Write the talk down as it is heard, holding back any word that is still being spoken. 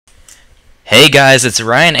Hey guys, it's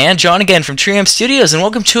Ryan and John again from Trials Studios, and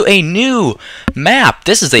welcome to a new map.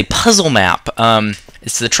 This is a puzzle map.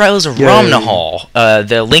 It's the Trials of Romenhal.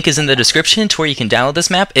 The link is in the description to where you can download this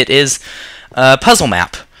map. It is a puzzle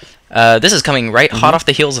map. This is coming right hot off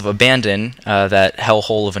the heels of Abandon, that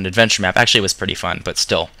hellhole of an adventure map. Actually, it was pretty fun, but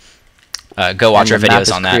still. Go watch our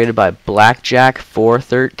videos on that. Created by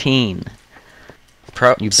Blackjack413.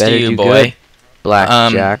 You better do boy. Good,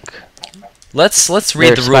 Blackjack. Let's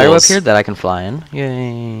read the spider rules. up here that I can fly in.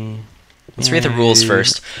 Yay! Let's read the rules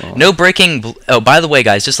first. No breaking. Oh, by the way,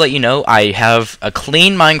 guys, just to let you know, I have a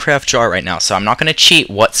clean Minecraft jar right now, so I'm not going to cheat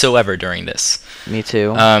whatsoever during this. Me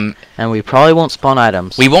too. And we probably won't spawn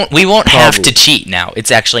items. We won't have to cheat now.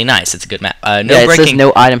 It's actually nice. It's a good map. No yeah, it breaking. says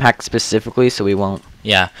no item hack specifically, so we won't.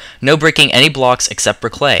 Yeah. No breaking any blocks except for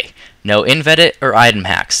clay. No invet or item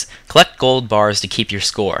hacks. Collect gold bars to keep your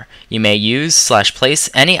score. You may use/place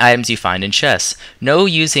any items you find in chests. No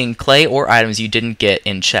using clay or items you didn't get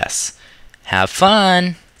in chests. Have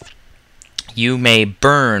fun! You may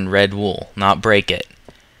burn red wool, not break it.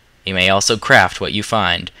 You may also craft what you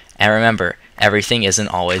find. And remember, everything isn't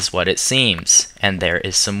always what it seems. And there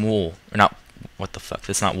is some wool. Or not, what the fuck?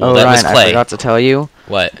 That's not wool. Oh, that Ryan, was clay. I forgot to tell you.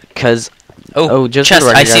 What? Because... Oh, just chest. for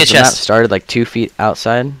the record, I see a guys, the map chest. started like 2 feet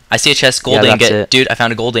outside. I see a chest. Gold Yeah, ingot. Dude, I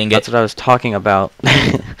found a gold ingot. That's what I was talking about.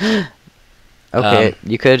 Okay,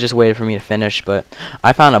 you could have just waited for me to finish, but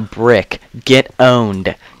I found a brick. Get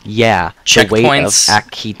owned. Yeah. The weight of Checkpoints.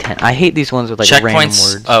 Aki 10. I hate these ones with like random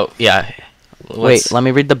Checkpoints. words. Oh, yeah. Wait, let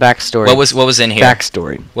me read the backstory. What was in here?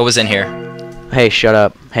 Backstory. What was in here? Hey, shut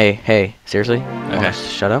up. Hey. Seriously? Okay.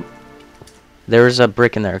 Shut up. There was a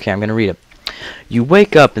brick in there. Okay, I'm gonna read it. You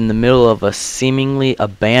wake up in the middle of a seemingly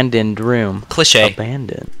abandoned room. Cliché.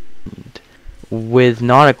 Abandoned. With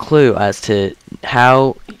not a clue as to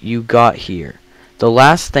how you got here. The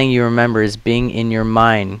last thing you remember is being in your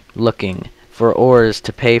mine looking for ores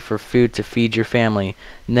to pay for food to feed your family.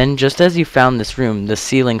 And then just as you found this room, the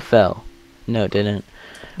ceiling fell. No, it didn't.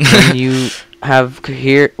 When you have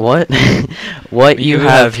here... What? What you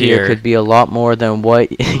have here could be a lot more than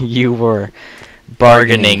what you were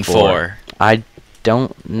bargaining for. I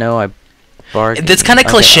don't know. I bargained. That's kind of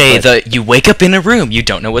cliche. You wake up in a room, you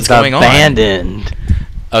don't know what's going on. Abandoned.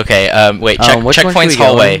 Okay. Wait. Checkpoints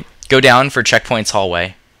hallway. Go down for checkpoints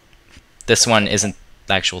hallway. This one isn't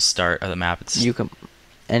the actual start of the map. It's you can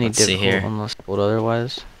any let's see here. Unless told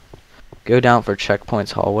otherwise. Go down for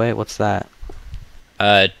checkpoints hallway. What's that?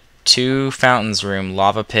 2 fountains room,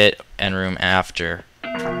 lava pit, and room after.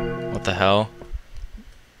 What the hell?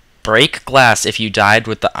 Break glass if you died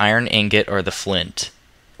with the iron ingot or the flint.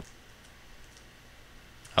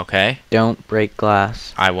 Okay. Don't break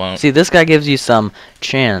glass. I won't. See, this guy gives you some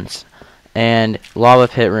chance. And lava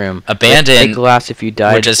pit room. Abandon. Break glass if you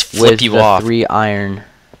died would just flip with you the off. 3 iron.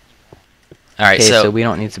 Alright, Okay, so so we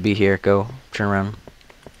don't need to be here. Go. Turn around.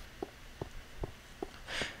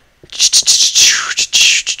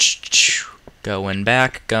 Going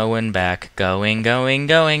back, going back, going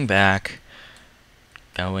back.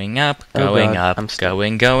 Going up, going up, I'm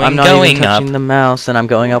going not even up. touching the mouse, and I'm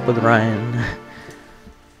going up with Ryan.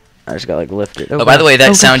 I just got like lifted. Oh, by the way,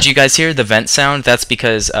 that sound you guys hear, the vent sound, that's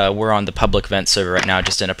because we're on the public vent server right now,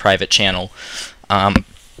 just in a private channel.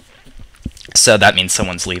 So that means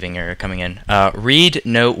someone's leaving or coming in. Read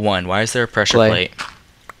note 1. Why is there a pressure plate?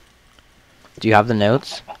 Do you have the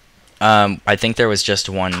notes? I think there was just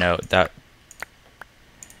one note. That.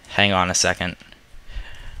 Hang on a second.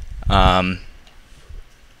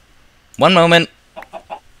 One moment.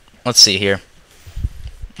 Let's see here.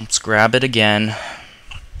 Let's grab it again.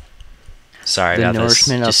 Sorry about this.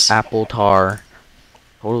 The nourishment of apple tar.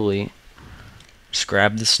 Totally. Just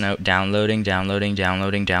grab this note. Downloading. I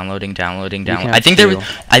think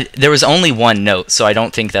there was only one note, so I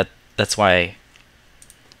don't think that's why.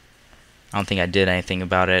 I don't think I did anything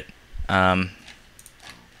about it. Hurry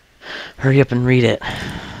up and read it.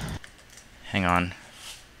 Hang on.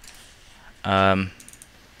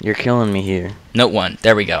 You're killing me here. Note 1.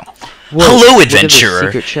 There we go. Whoa, hello,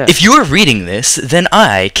 adventurer. If you are reading this, then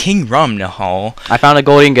I, King Romenhal... I found a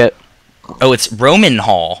gold ingot. Oh, it's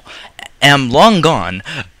Romenhal. Am long gone.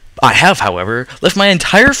 I have, however, left my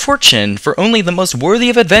entire fortune for only the most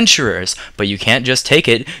worthy of adventurers. But you can't just take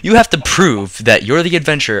it. You have to prove that you're the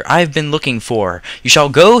adventurer I've been looking for. You shall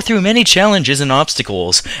go through many challenges and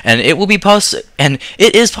obstacles, and it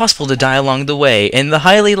is possible to die along the way. In the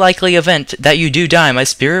highly likely event that you do die, my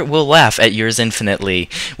spirit will laugh at yours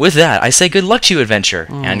infinitely. With that, I say good luck to you, adventure,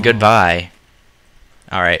 and goodbye.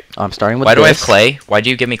 Alright. I'm starting with Why do I have clay? Why do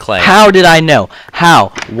you give me clay? How did I know?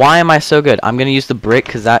 How? Why am I so good? I'm gonna use the brick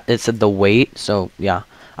because it said the weight. So yeah,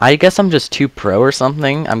 I guess I'm just too pro or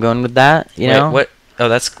something. I'm going with that, you Wait, know? what? Oh,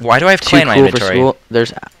 that's... Why do I have Too clay in my cool for inventory? school.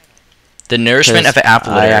 There's... The nourishment of 'cause an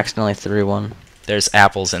apple I litter. accidentally threw one. There's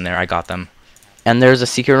apples in there. I got them. And there's a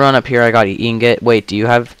secret run up here. I got an ingot. Wait, do you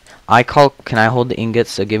have... Can I hold the ingots?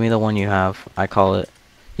 So give me the one you have. I call it.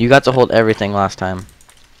 You got to hold everything last time.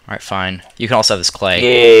 Alright, fine. You can also have this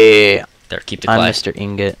clay. Yeah. There, keep the clay. I'm Mr.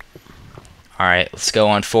 Ingot. Alright, let's go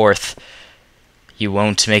on fourth. You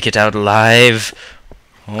won't make it out alive.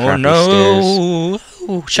 Oh Crappy no! stairs. Ooh, You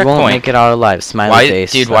won't make checkpoint. it out alive. Smiley Why,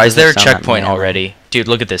 face. dude? That Why is there a doesn't sound that checkpoint manly. already? Dude,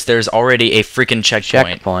 look at this. There's already a freaking checkpoint.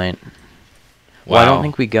 Checkpoint. Wow. Well, I don't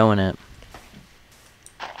think we go in it.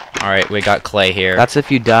 Alright, we got clay here. That's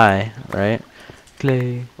if you die, right?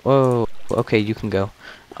 Clay. Whoa. Okay, you can go.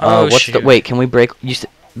 Oh, what's shoot. Wait, can we break?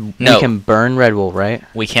 No. We can burn red wool, right?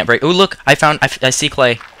 We can't break. Oh, look! I see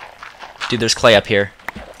clay. Dude, there's clay up here.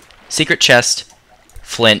 Secret chest.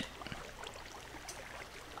 Flint.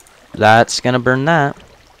 That's gonna burn that.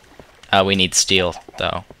 We need steel,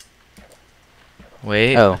 though.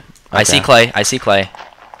 Wait. Oh. I see okay. clay. I see clay.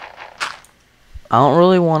 I don't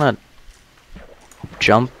really want to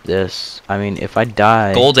jump this. I mean, if I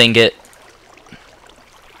die... Gold ingot.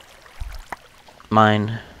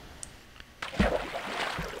 Mine.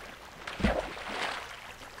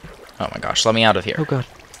 Oh my gosh, let me out of here. Oh god.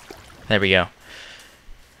 There we go.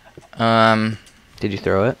 Did you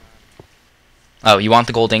throw it? Oh, you want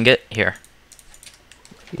the gold ingot? Here.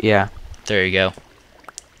 Yeah. There you go.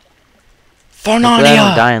 Hopefully I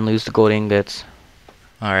don't Fornania! die and lose the gold ingots.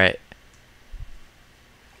 Alright.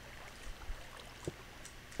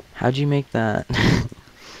 How'd you make that?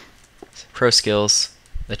 Pro skills.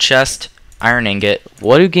 The chest. Iron ingot.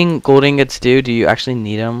 What do gold ingots do? Do you actually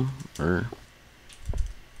need them? Or...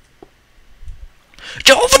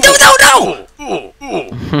 No!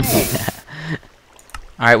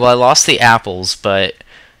 Alright, well I lost the apples, but...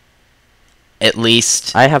 At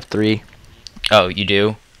least... I have 3. Oh, you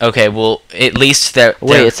do? Okay, well, at least that...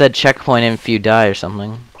 Wait, it said checkpoint if you die or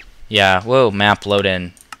something. Yeah, whoa, map load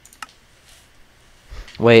in.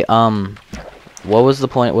 Wait, what was the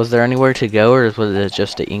point? Was there anywhere to go, or was it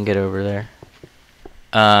just an ingot over there?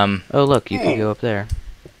 Oh, look, you can go up there.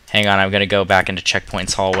 Hang on, I'm gonna go back into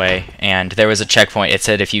checkpoints hallway, and there was a checkpoint. It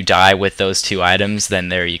said if you die with those 2 items, then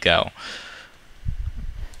there you go.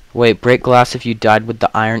 Wait, break glass if you died with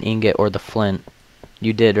the iron ingot or the flint.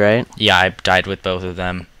 You did, right? Yeah, I died with both of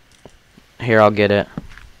them. Here, I'll get it.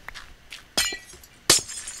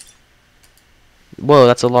 Whoa,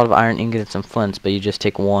 that's a lot of iron ingots and flints, but you just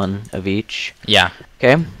take 1 of each. Yeah.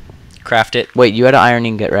 Okay. Craft it. Wait, you had an iron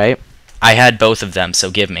ingot, right? I had both of them,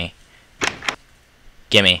 so give me.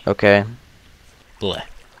 Gimme. Okay. Bleh.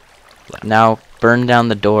 Now, burn down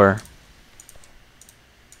the door.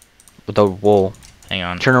 With the wool. Hang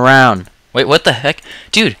on. Turn around. Wait, what the heck?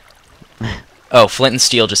 Dude! Oh, flint and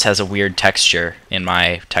steel just has a weird texture in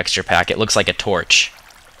my texture pack. It looks like a torch.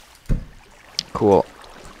 Cool.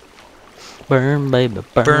 Burn, baby,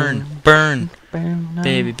 burn. Burn, burn. Burn, no.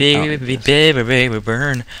 Baby, baby, baby, baby, baby,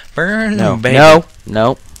 burn. Burn, No, baby. no,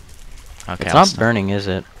 no. Okay, It's I'll not stop. burning, is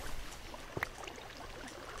it?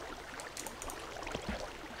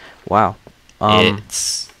 Wow.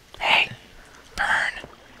 It's... Hey, burn.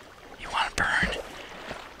 You want to burn?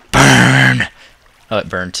 Burn! Oh, it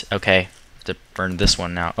burnt. Okay. To burn this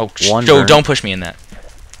one now. Oh, One Joe, burn. don't push me in that.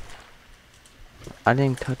 I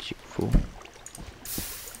didn't touch you, fool.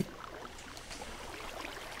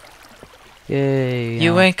 Yay.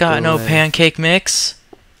 You ain't got no outdoor. pancake mix.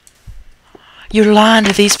 You're lying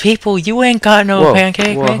to these people. You ain't got no Whoa,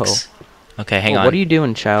 pancake whoa. mix. Okay, hang on. What are you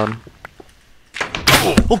doing, child?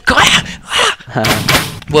 Oh, God!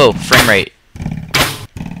 Whoa, frame rate.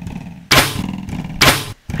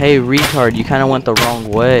 Hey, retard, you kind of went the wrong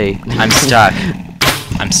way. I'm stuck.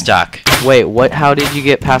 I'm stuck. Wait, what? How did you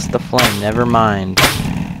get past the flame? Never mind.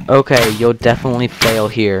 Okay, you'll definitely fail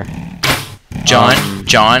here. John,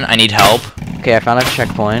 John, I need help. Okay, I found a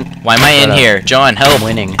checkpoint. Why am I in Shut up. here? John, help. I'm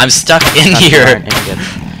winning. I'm stuck in That's here. iron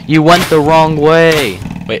ingot. You went the wrong way.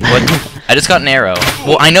 Wait, what? I just got an arrow.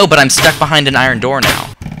 Well, I know, but I'm stuck behind an iron door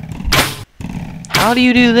now. How do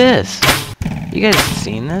you do this? You guys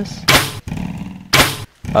seen this?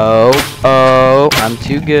 Oh, I'm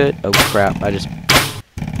too good. Oh crap, I just...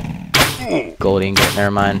 Gold ingot,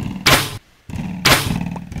 never mind.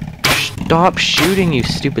 Stop shooting, you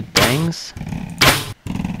stupid things.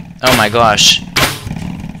 Oh my gosh.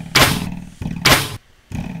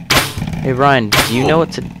 Hey Ryan, do you know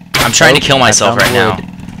what to... I'm trying to kill I myself found right now. wood.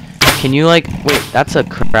 Can you like... Wait, that's a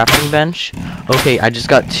crafting bench? Okay, I just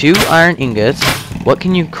got 2 iron ingots. What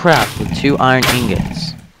can you craft with 2 iron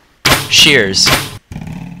ingots? Shears.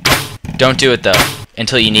 Don't do it though.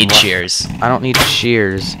 Until you need shears. I don't need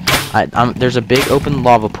shears. There's a big open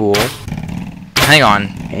lava pool. Hang on.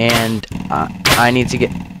 And I need to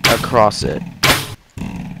get across it.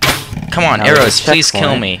 Come on, Now arrows, there's a please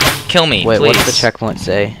kill me. Kill me, Wait, please. what's the checkpoint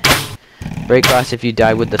say? Break glass if you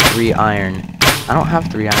die with the 3 iron. I don't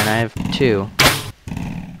have 3 iron, I have 2.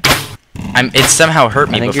 It somehow hurt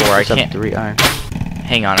me think before. you're I supposed to can't. have 3 iron.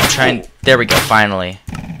 Hang on, I'm trying. There we go, finally.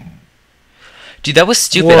 Dude, that was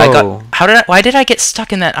stupid. Whoa. Why did I get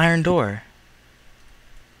stuck in that iron door?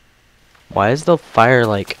 Why is the fire,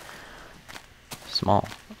 like, small?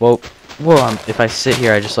 Whoa, if I sit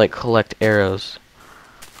here, I just, like, collect arrows.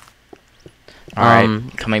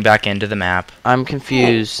 Alright, coming back into the map. I'm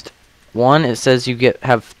confused. One, it says you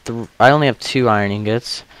I only have 2 iron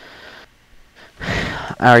ingots.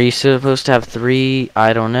 Are you supposed to have 3?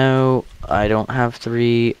 I don't know. I don't have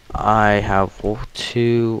 3. I have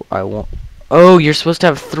 2. I won't. Oh, you're supposed to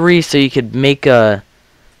have 3 so you could make a...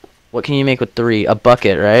 What can you make with 3? A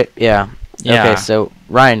bucket, right? Yeah. Yeah. Okay, so,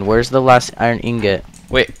 Ryan, where's the last iron ingot?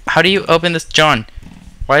 Wait, how do you open this? John,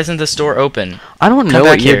 why isn't this door open? I don't know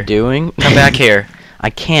what you're doing. Come back here. I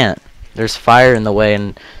can't. There's fire in the way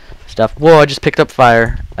and stuff. Whoa, I just picked up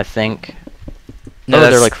fire, I think. No,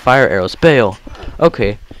 they're like fire arrows. Bail.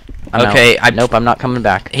 Okay. Okay, Nope, I'm not coming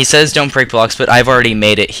back. He says don't break blocks, but I've already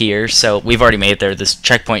made it here, so we've already made it there. This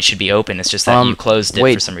checkpoint should be open. It's just that you closed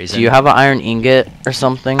it for some reason. Do you have an iron ingot or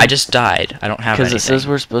something? I just died. I don't have anything. Because it says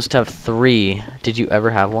we're supposed to have 3. Did you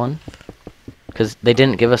ever have one? Because they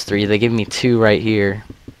didn't give us 3. They gave me 2 right here.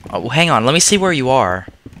 Oh, hang on. Let me see where you are.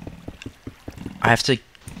 I have to...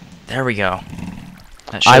 There we go.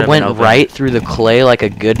 I went right through the clay like a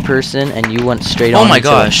good person, and you went straight on into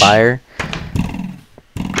the fire.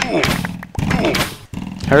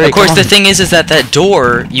 Hurry, of course, the thing is that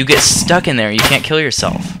door, you get stuck in there. You can't kill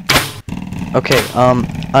yourself. Okay,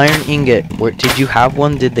 iron ingot. Did you have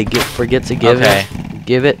one? Did they forget to give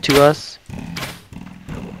it to us?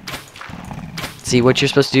 See, what you're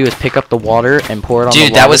supposed to do is pick up the water and pour it on the lava.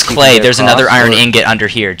 Dude, that was clay. There's another iron ingot under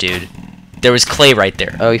here, dude. There was clay right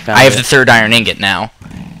there. Oh, you found it. I have the 3rd iron ingot now.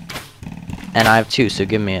 And I have 2, so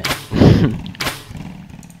give me it.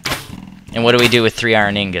 And what do we do with 3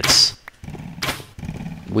 iron ingots?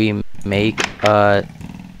 We make a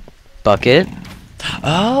bucket.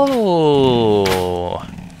 Oh.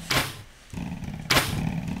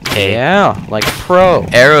 Okay. Yeah, like a pro.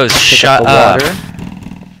 Arrows, shut up. Water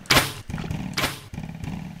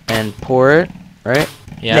and pour it, right?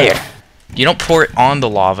 Yeah. There. You don't pour it on the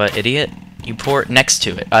lava, idiot. You pour it next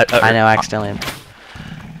to it. I know, accidentally.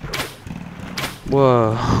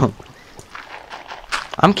 Whoa.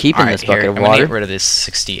 I'm keeping this bucket of I'm water. gonna get rid of this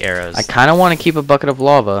 60 arrows. I kind of want to keep a bucket of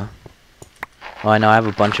lava. Oh, I know, I have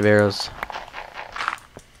a bunch of arrows.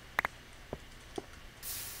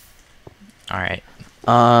 Alright.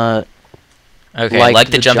 Okay, like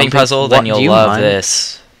the jumping puzzle, then you'll love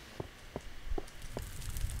this.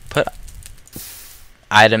 Put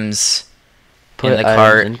items in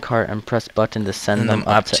the cart and press button to send them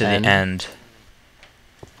up to the end.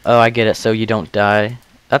 Oh, I get it. So you don't die.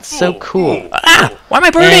 That's so cool. Ah! Why am I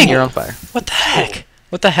burning? And you're on fire. What the heck?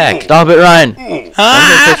 What the heck? Stop it, Ryan.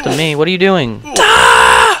 Ah! Don't get close to me. What are you doing?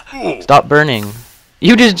 Ah! Stop burning.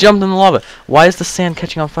 You just jumped in the lava. Why is the sand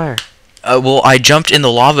catching on fire? Well, I jumped in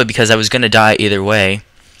the lava because I was gonna die either way.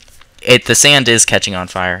 The sand is catching on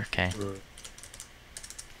fire. Okay.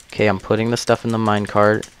 Okay, I'm putting the stuff in the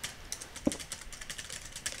minecart.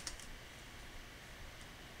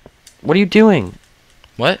 What are you doing?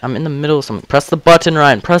 What? I'm in the middle of something. Press the button,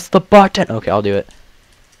 Ryan. Press the button. Okay, I'll do it.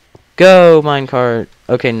 Go, minecart.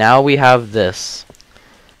 Okay, now we have this.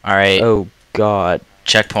 Alright. Oh, God.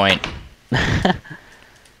 Checkpoint.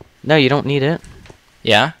 No, you don't need it.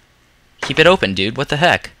 Yeah? Keep it open, dude. What the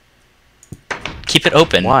heck? Keep it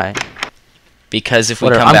open. Why? Because if we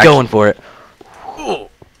Whatever, come back... I'm going for it.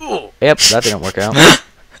 Yep, that didn't work out.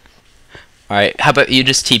 Alright, how about you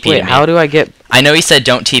just TP Wait, to me? how do I get... I know he said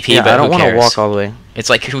don't TP, Yeah, but I don't who want cares? to walk all the way. It's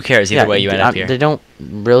like, who cares? Either way, you end up here. They don't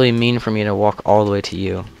really mean for me to walk all the way to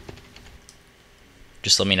you.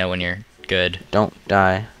 Just let me know when you're good. Don't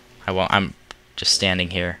die. I won't. I'm just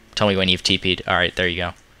standing here. Tell me when you've TP'd. Alright, there you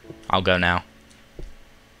go. I'll go now.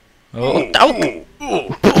 Oh.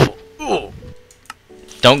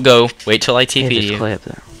 Don't go. Wait till I TP Hey, there's you. clay up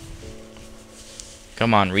there.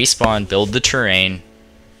 Come on, respawn. Build the terrain.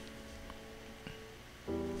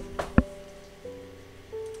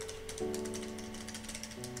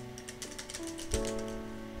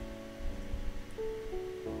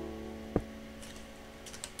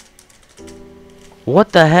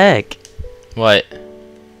 What the heck? What?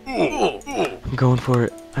 I'm going for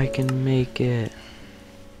it. I can make it.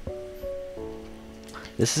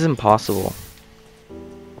 This is impossible.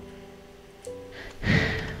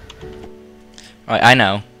 I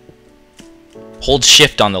know. Hold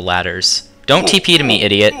shift on the ladders. Don't TP to me,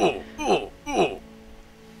 idiot.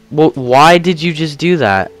 Well, why did you just do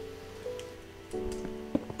that?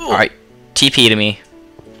 Alright, TP to me.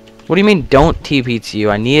 What do you mean don't TP to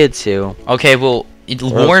you? I needed to. Okay, well, else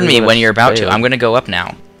warn we me would've when you're about to. failed. I'm gonna go up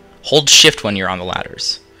now. Hold shift when you're on the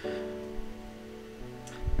ladders.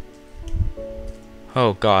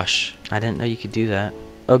 Oh gosh. I didn't know you could do that.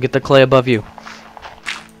 Oh, get the clay above you.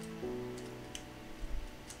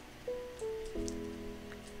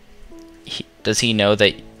 Does he know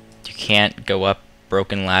that you can't go up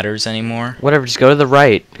broken ladders anymore? Whatever, just go to the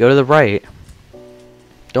right. Go to the right.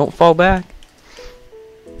 Don't fall back.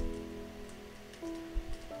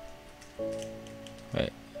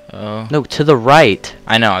 Wait. Oh. No, to the right.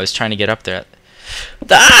 I know, I was trying to get up there.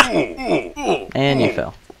 Ah! And you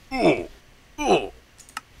fell.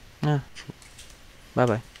 Yeah.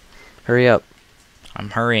 Bye-bye. Hurry up.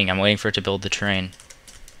 I'm hurrying. I'm waiting for it to build the train.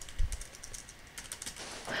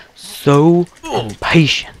 So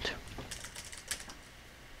impatient.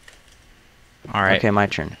 Alright. Okay, my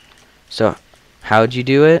turn. So, how'd you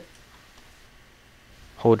do it?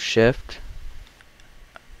 Hold shift.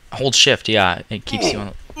 Hold shift, yeah. It keeps you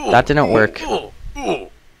on. That didn't work.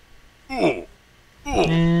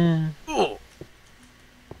 Yeah.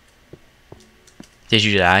 Did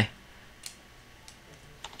you die?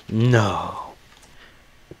 No.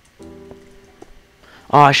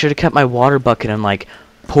 Oh, I should have kept my water bucket and like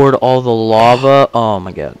poured all the lava. Oh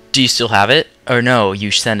my god. Do you still have it? Or no,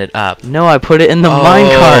 you send it up. No, I put it in the Oh,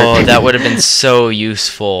 minecart. that would have been so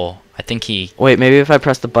useful. I think he... Wait, maybe if I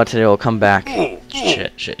press the button, it'll come back.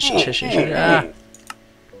 Shit. Ah.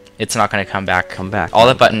 It's not going to come back. Come back. All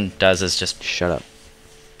that button does is just... Shut up.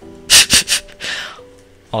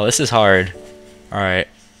 Oh, this is hard. Alright.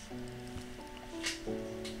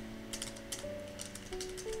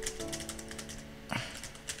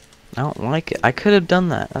 I don't like it. I could have done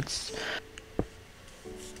that. That's...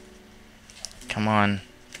 Come on.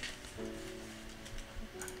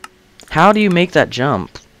 How do you make that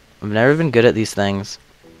jump? I've never been good at these things.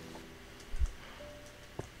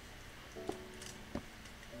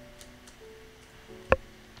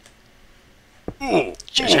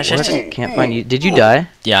 What? Can't find you. Did you die?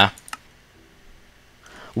 Yeah.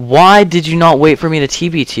 Why did you not wait for me to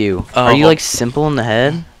TP to you? Are you Oh. like simple in the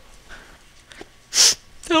head?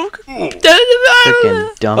 Freaking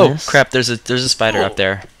Oh dumbass. crap! There's a spider up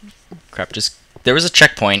there. Crap! There was a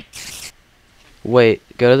checkpoint. Wait,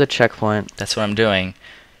 go to the checkpoint. That's what I'm doing.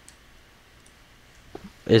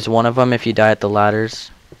 Is one of them if you die at the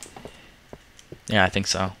ladders? Yeah, I think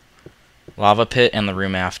so. Lava pit and the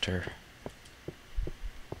room after.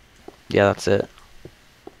 Yeah, that's it.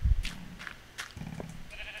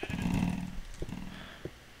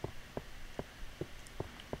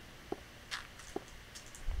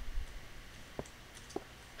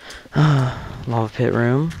 Lava pit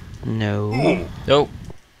room? No. Nope.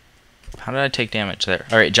 How did I take damage there?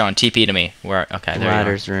 All right, John, TP to me. Where? Okay, there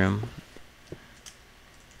Ladders room. you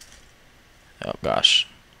are. Oh gosh.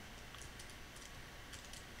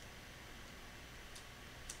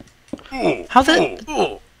 How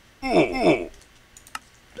the?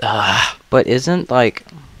 Ah. But isn't like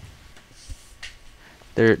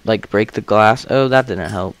they're like break the glass? Oh, that didn't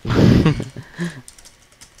help.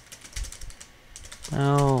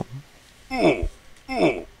 Oh.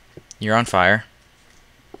 You're on fire.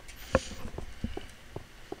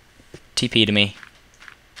 TP to me.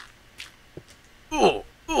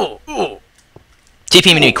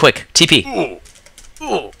 TP me, quick! TP!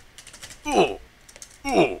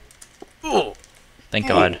 Thank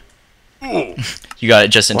God. You got it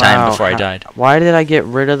just in time Wow, before I died. Why did I get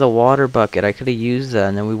rid of the water bucket? I could have used that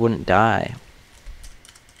and then we wouldn't die.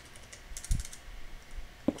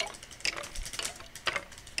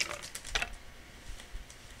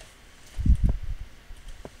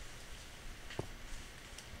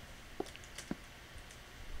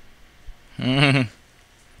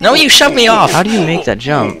 No, you shoved me off! How do you make that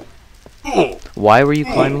jump? Why were you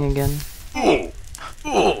climbing again?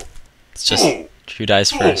 It's just who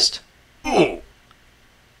dies first. I'm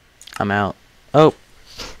out. Oh,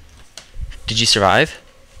 Did you survive?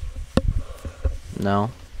 no.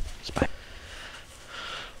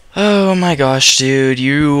 Oh my gosh, dude,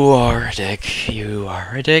 you are a dick. You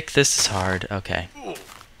are a dick. This is hard. Okay.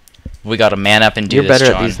 We gotta man up and do You're this,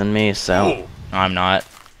 better John. at these than me, so. No, I'm not.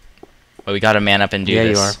 But we gotta man up and do Yeah,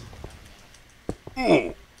 this. you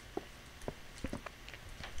are.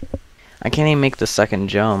 I can't even make the second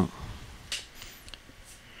jump.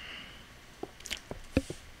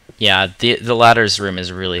 Yeah, the ladders room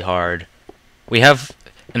is really hard. We have,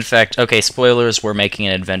 in fact, okay, spoilers, we're making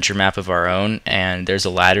an adventure map of our own, and there's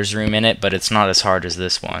a ladders room in it, but it's not as hard as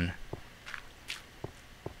this one.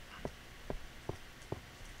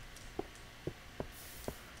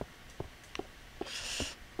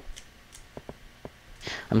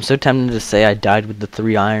 I'm so tempted to say I died with the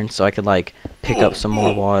 3 iron so I could, like, pick up some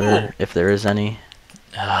more water if there is any.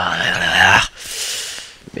 Yeah,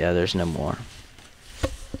 there's no more.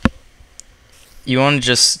 You want to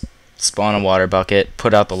just spawn a water bucket,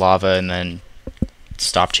 put out the lava, and then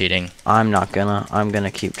stop cheating. I'm not gonna. I'm gonna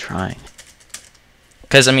keep trying.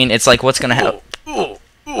 Because, I mean, it's like, what's going to happen?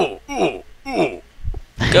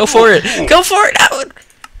 Go for it! Go for it! Out!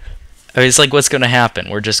 I mean, it's like, what's going to happen?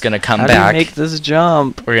 We're just going to come How back. do you make this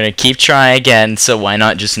jump? We're going to keep trying again, so why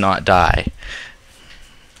not just not die?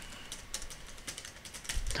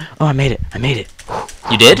 Oh, I made it. I made it.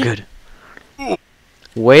 You did? Oh, good.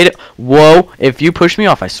 Wait. Whoa. If you push me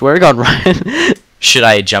off, I swear to God, Ryan. Should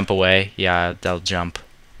I jump away? Yeah, they'll jump.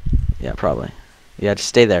 Yeah, probably. Yeah, just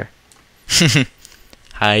stay there.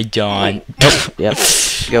 Hi, John. Yep.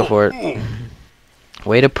 Go for it.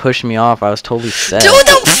 Way to push me off. I was totally set.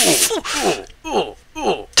 Oh,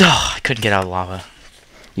 I couldn't get out of lava.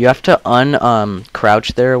 You have to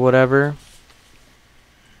crouch there or whatever.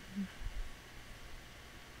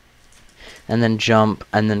 And then jump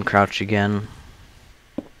and then crouch again.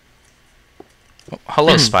 Oh,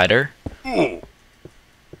 hello, spider.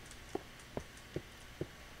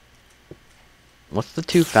 What's the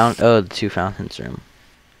two fountains room.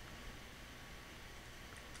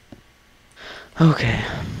 Okay.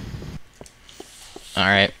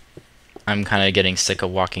 Alright. I'm kind of getting sick of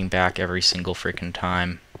walking back every single freaking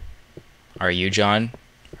time. Are you, John?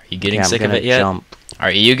 Are you getting sick of it yet? Jump.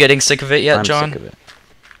 Are you getting sick of it yet, John? I'm sick of it.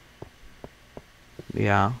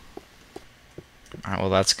 Yeah. Alright, well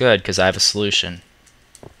that's good, because I have a solution.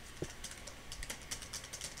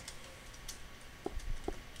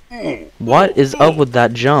 What is up with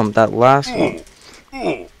that jump? That last one?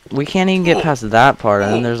 We can't even get past that part,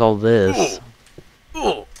 and then there's all this.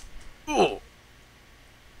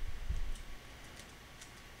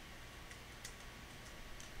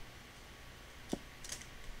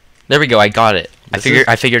 There we go, I got it.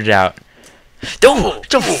 I figured it out. Don't!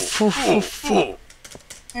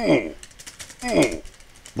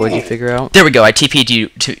 What did you figure out? There we go, I TP'd you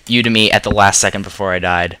to me at the last second before I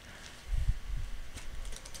died.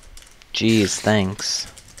 Jeez, thanks.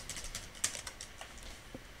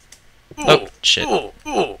 Oh, shit.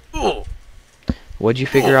 What'd you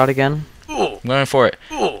figure out again? I'm going for it.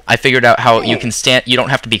 I figured out how you can stand. You don't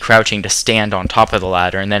have to be crouching to stand on top of the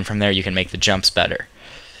ladder, and then from there you can make the jumps better.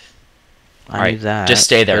 I knew that. Just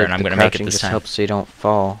stay there, but and I'm the going to make it crouching this just time. helps so you don't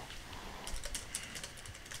fall.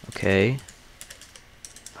 Okay.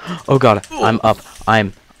 Oh God, I'm up.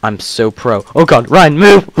 I'm so pro. Oh God, Ryan,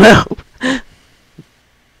 move! No.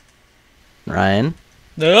 Ryan.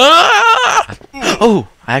 Ah! Oh,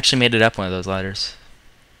 I actually made it up one of those ladders.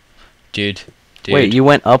 Dude. Wait, you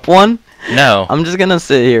went up one? No. I'm just gonna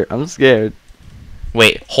sit here. I'm scared.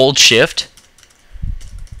 Wait, hold shift.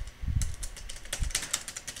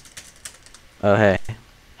 Oh, hey.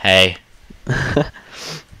 Hey.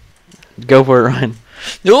 Go for it, Ryan.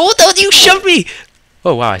 No, don't you shove me!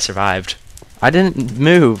 Oh wow, I survived. I didn't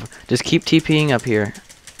move. Just keep TPing up here.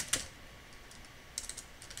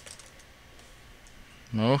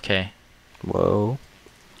 Okay. Whoa.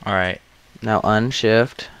 Alright. Now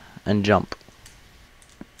unshift and jump.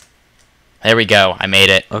 There we go. I made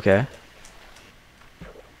it. Okay.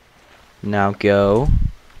 Now go.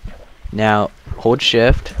 Now hold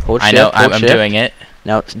shift. Hold shift. I know. Hold I'm shift. doing it.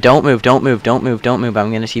 Now don't move. Don't move. Don't move. Don't move.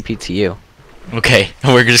 I'm gonna TP to you. Okay.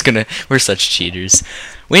 We're such cheaters.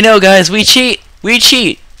 We know, guys. We cheat. We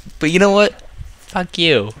cheat. But you know what? Fuck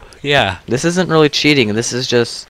you. Yeah. This isn't really cheating. This is just